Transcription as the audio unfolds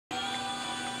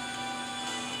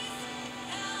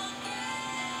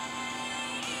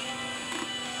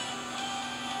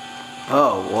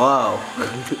Oh, whoa.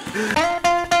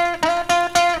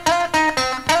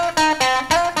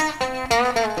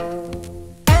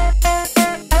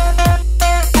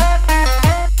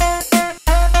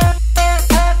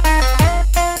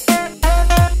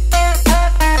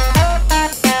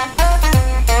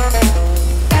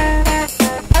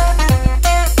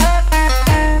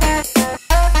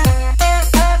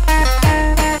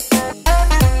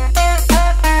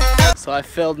 So I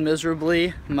failed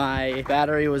miserably. My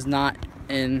battery was not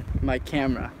in my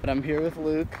camera. But I'm here with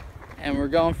Luke and we're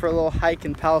going for a little hike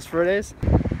in Palos Verdes.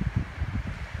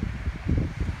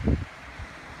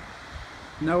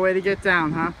 No way to get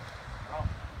down, huh? Oh.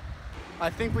 I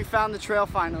think we found the trail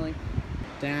finally.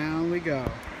 Down we go.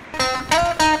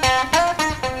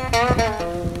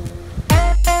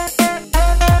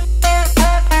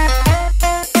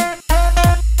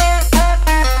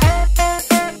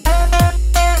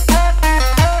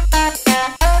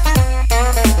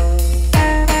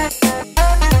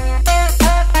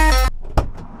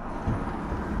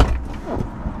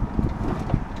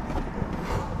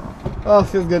 Oh, it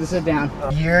feels good to sit down.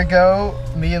 A year ago,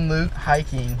 me and Luke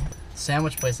hiking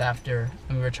sandwich place after,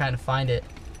 and we were trying to find it,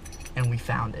 and we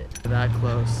found it. That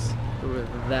close. We were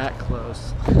that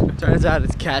close. Turns out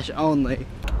it's cash only.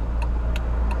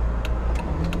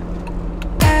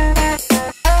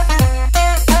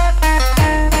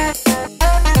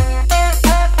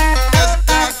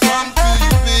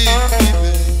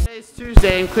 Today's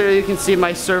Tuesday, and clearly you can see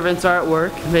my servants are at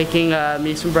work making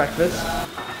me some breakfast.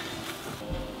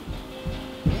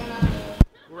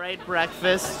 Great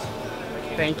breakfast.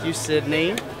 Thank you,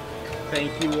 Sydney.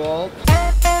 Thank you, Walt.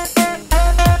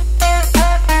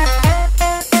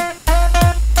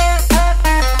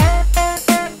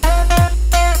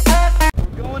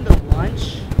 We're going to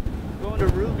lunch. We're going to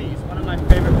Ruby's, one of my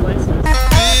favorite places.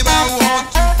 Babe, I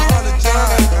want to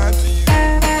apologize to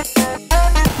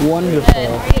you. Wonderful.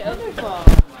 Good.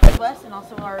 Wonderful. West and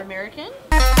also our American.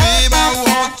 Babe, I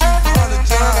want to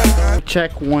apologize.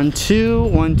 Check 1, 2,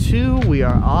 1, 2. We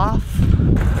are off.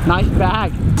 Nice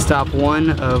bag. Stop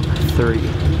 1 of 3.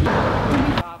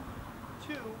 Stop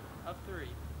 2 of 3.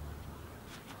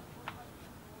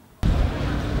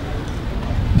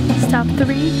 Stop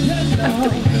 3 of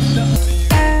 3.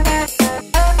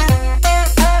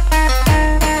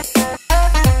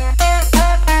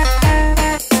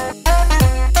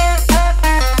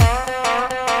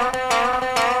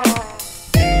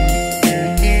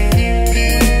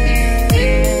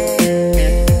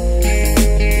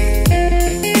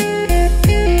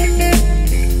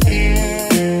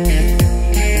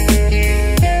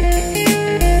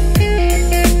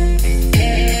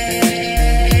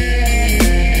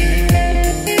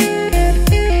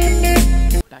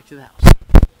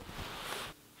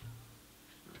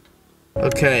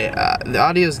 Okay, the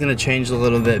audio is gonna change a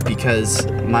little bit because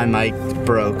my mic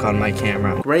broke on my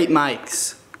camera. Great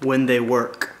mics when they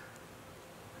work.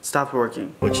 Stopped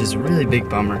working, which is a really big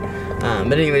bummer.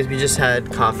 But anyways, we just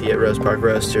had coffee at Rose Park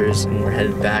Roasters and we're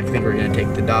headed back. I think we're gonna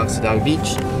take the dogs to Dog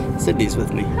Beach. Sydney's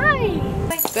with me. Hi!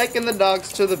 Taking the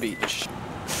dogs to the beach.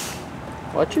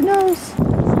 Watch your nose.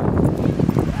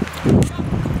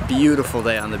 Beautiful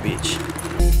day on the beach.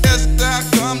 Yes, I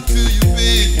come to you,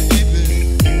 baby.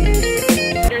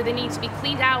 They need to be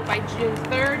cleaned out by June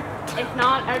 3rd. If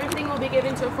not, everything will be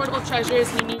given to Affordable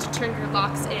Treasures. You need to turn your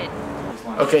locks in.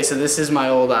 Okay, so this is my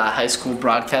old high school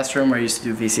broadcast room where I used to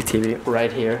do VCTV,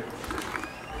 right here.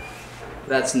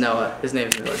 That's Noah. His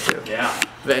name's Noah too. Yeah.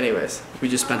 But anyways, we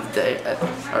just spent the day at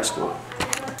our school.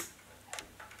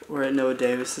 We're at Noah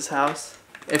Davis's house.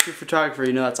 If you're a photographer,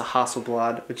 you know that's a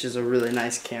Hasselblad, which is a really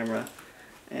nice camera.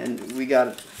 And we got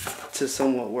it to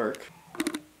somewhat work.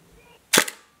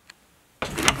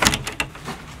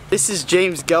 This is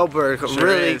James Gelberg, a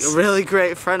really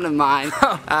great friend of mine.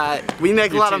 We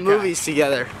make a lot of movies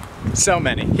together. So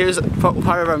many. Here's part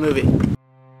of our movie.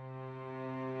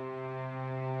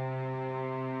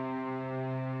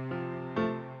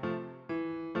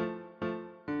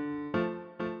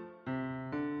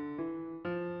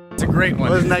 It's a great one.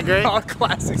 Wasn't that great? Oh,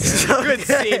 classic. So good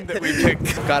scene that we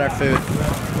picked. Got our food.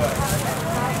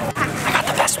 I got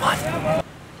the best one.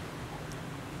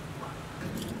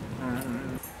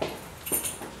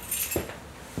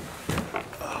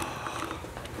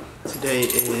 Today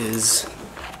is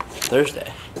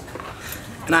Thursday,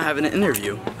 and I have an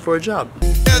interview for a job.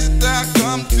 Yes, I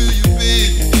come to you,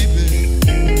 baby.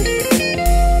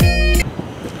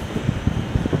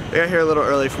 I got here a little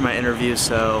early for my interview,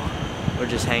 so we're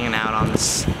just hanging out on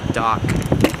this dock,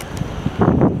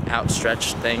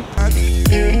 outstretched thing.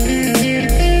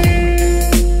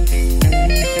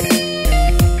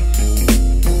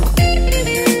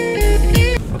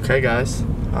 Okay Alright guys,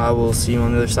 I will see you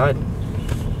on the other side.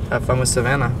 Have fun with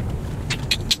Savannah.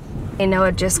 Hey,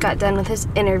 Noah just got done with his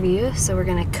interview, so we're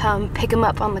gonna come pick him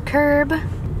up on the curb.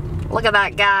 Look at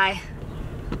that guy.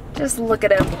 Just look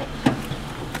at him.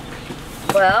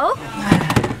 Well?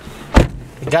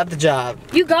 I got the job.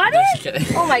 You got Just it?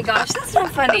 kidding. Oh my gosh, that's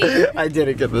not funny. I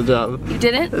didn't get the job. You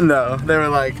didn't? No, they were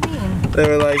like,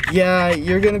 yeah,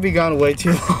 you're gonna be gone way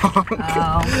too long. Oh,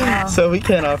 wow. So we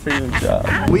can't offer you a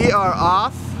job. We are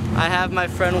off. I have my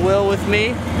friend Will with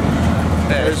me.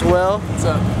 There's Will. What's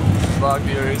up, vlog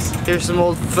viewers? Here's some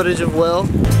old footage of Will.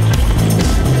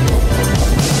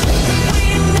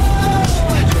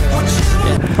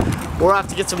 We're off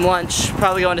to get some lunch.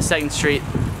 Probably going to 2nd Street.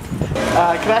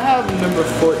 Can I have number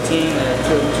 14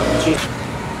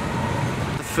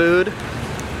 the food.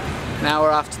 Now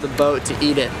we're off to the boat to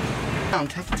eat it. Come,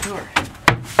 take a tour.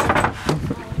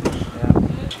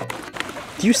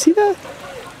 Do you see that?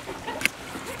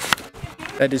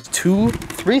 That is 3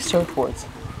 surfboards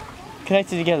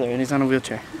connected together, and he's on a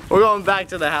wheelchair. We're going back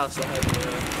to the house.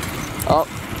 Oh.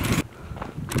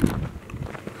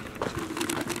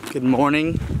 Good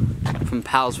morning from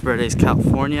Palos Verdes,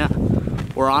 California.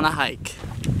 We're on a hike.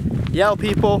 Yell,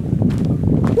 people.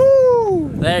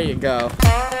 Woo! There you go.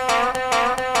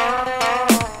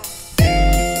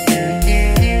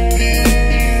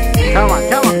 Come on,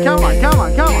 come on, come on, come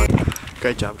on, come on.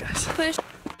 Great job, guys. Push.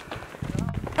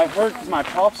 I've heard my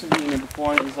pops have eaten it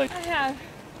before, and it was like, I have.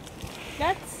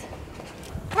 That's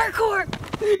parkour.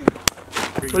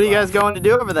 what are you guys going to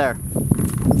do over there?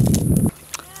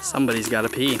 Somebody's got to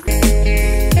pee.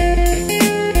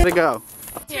 Where'd it go?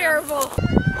 Terrible.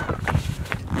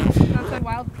 That's a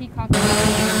wild peacock.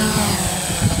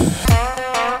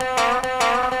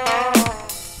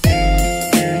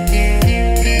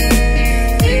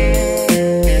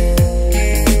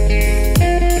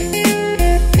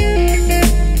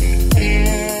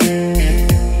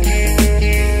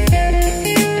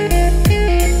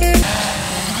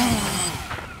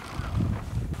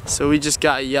 So we just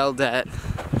got yelled at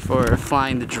for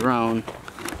flying the drone.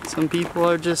 Some people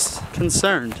are just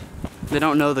concerned. They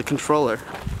don't know the controller.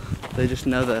 They just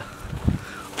know the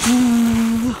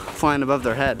flying above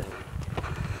their head.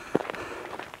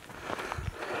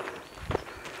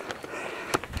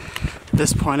 At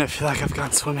this point, I feel like I've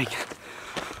gone swimming.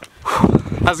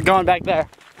 How's it going back there?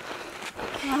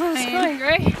 It's going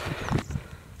great.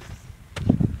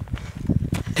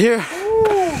 Here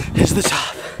is the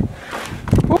top.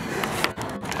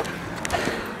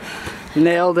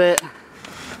 Nailed it.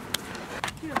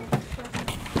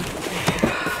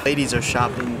 Ladies are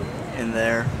shopping in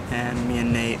there, and me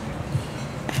and Nate.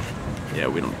 Yeah,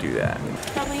 we don't do that.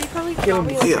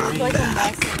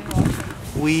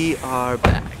 We are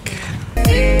back.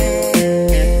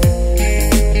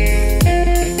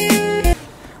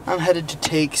 I'm headed to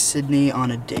take Sydney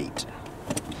on a date.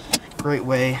 Great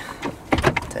way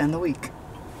to end the week.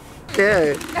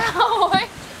 Okay. No, I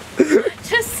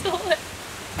just stole it.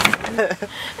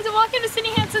 As I walk into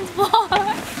Sydney Hanson's vlog.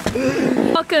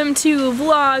 Welcome to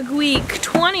vlog week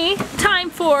 20. Time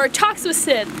for Talks with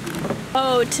Sid.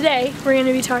 Oh, today we're going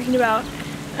to be talking about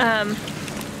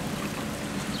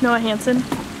Noah Hanson.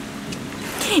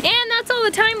 And that's all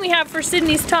the time we have for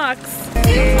Sydney's talks.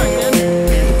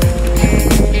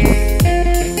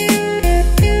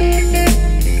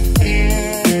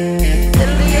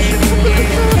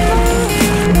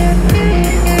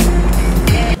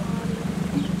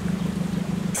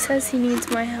 He says he needs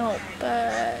my help,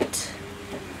 but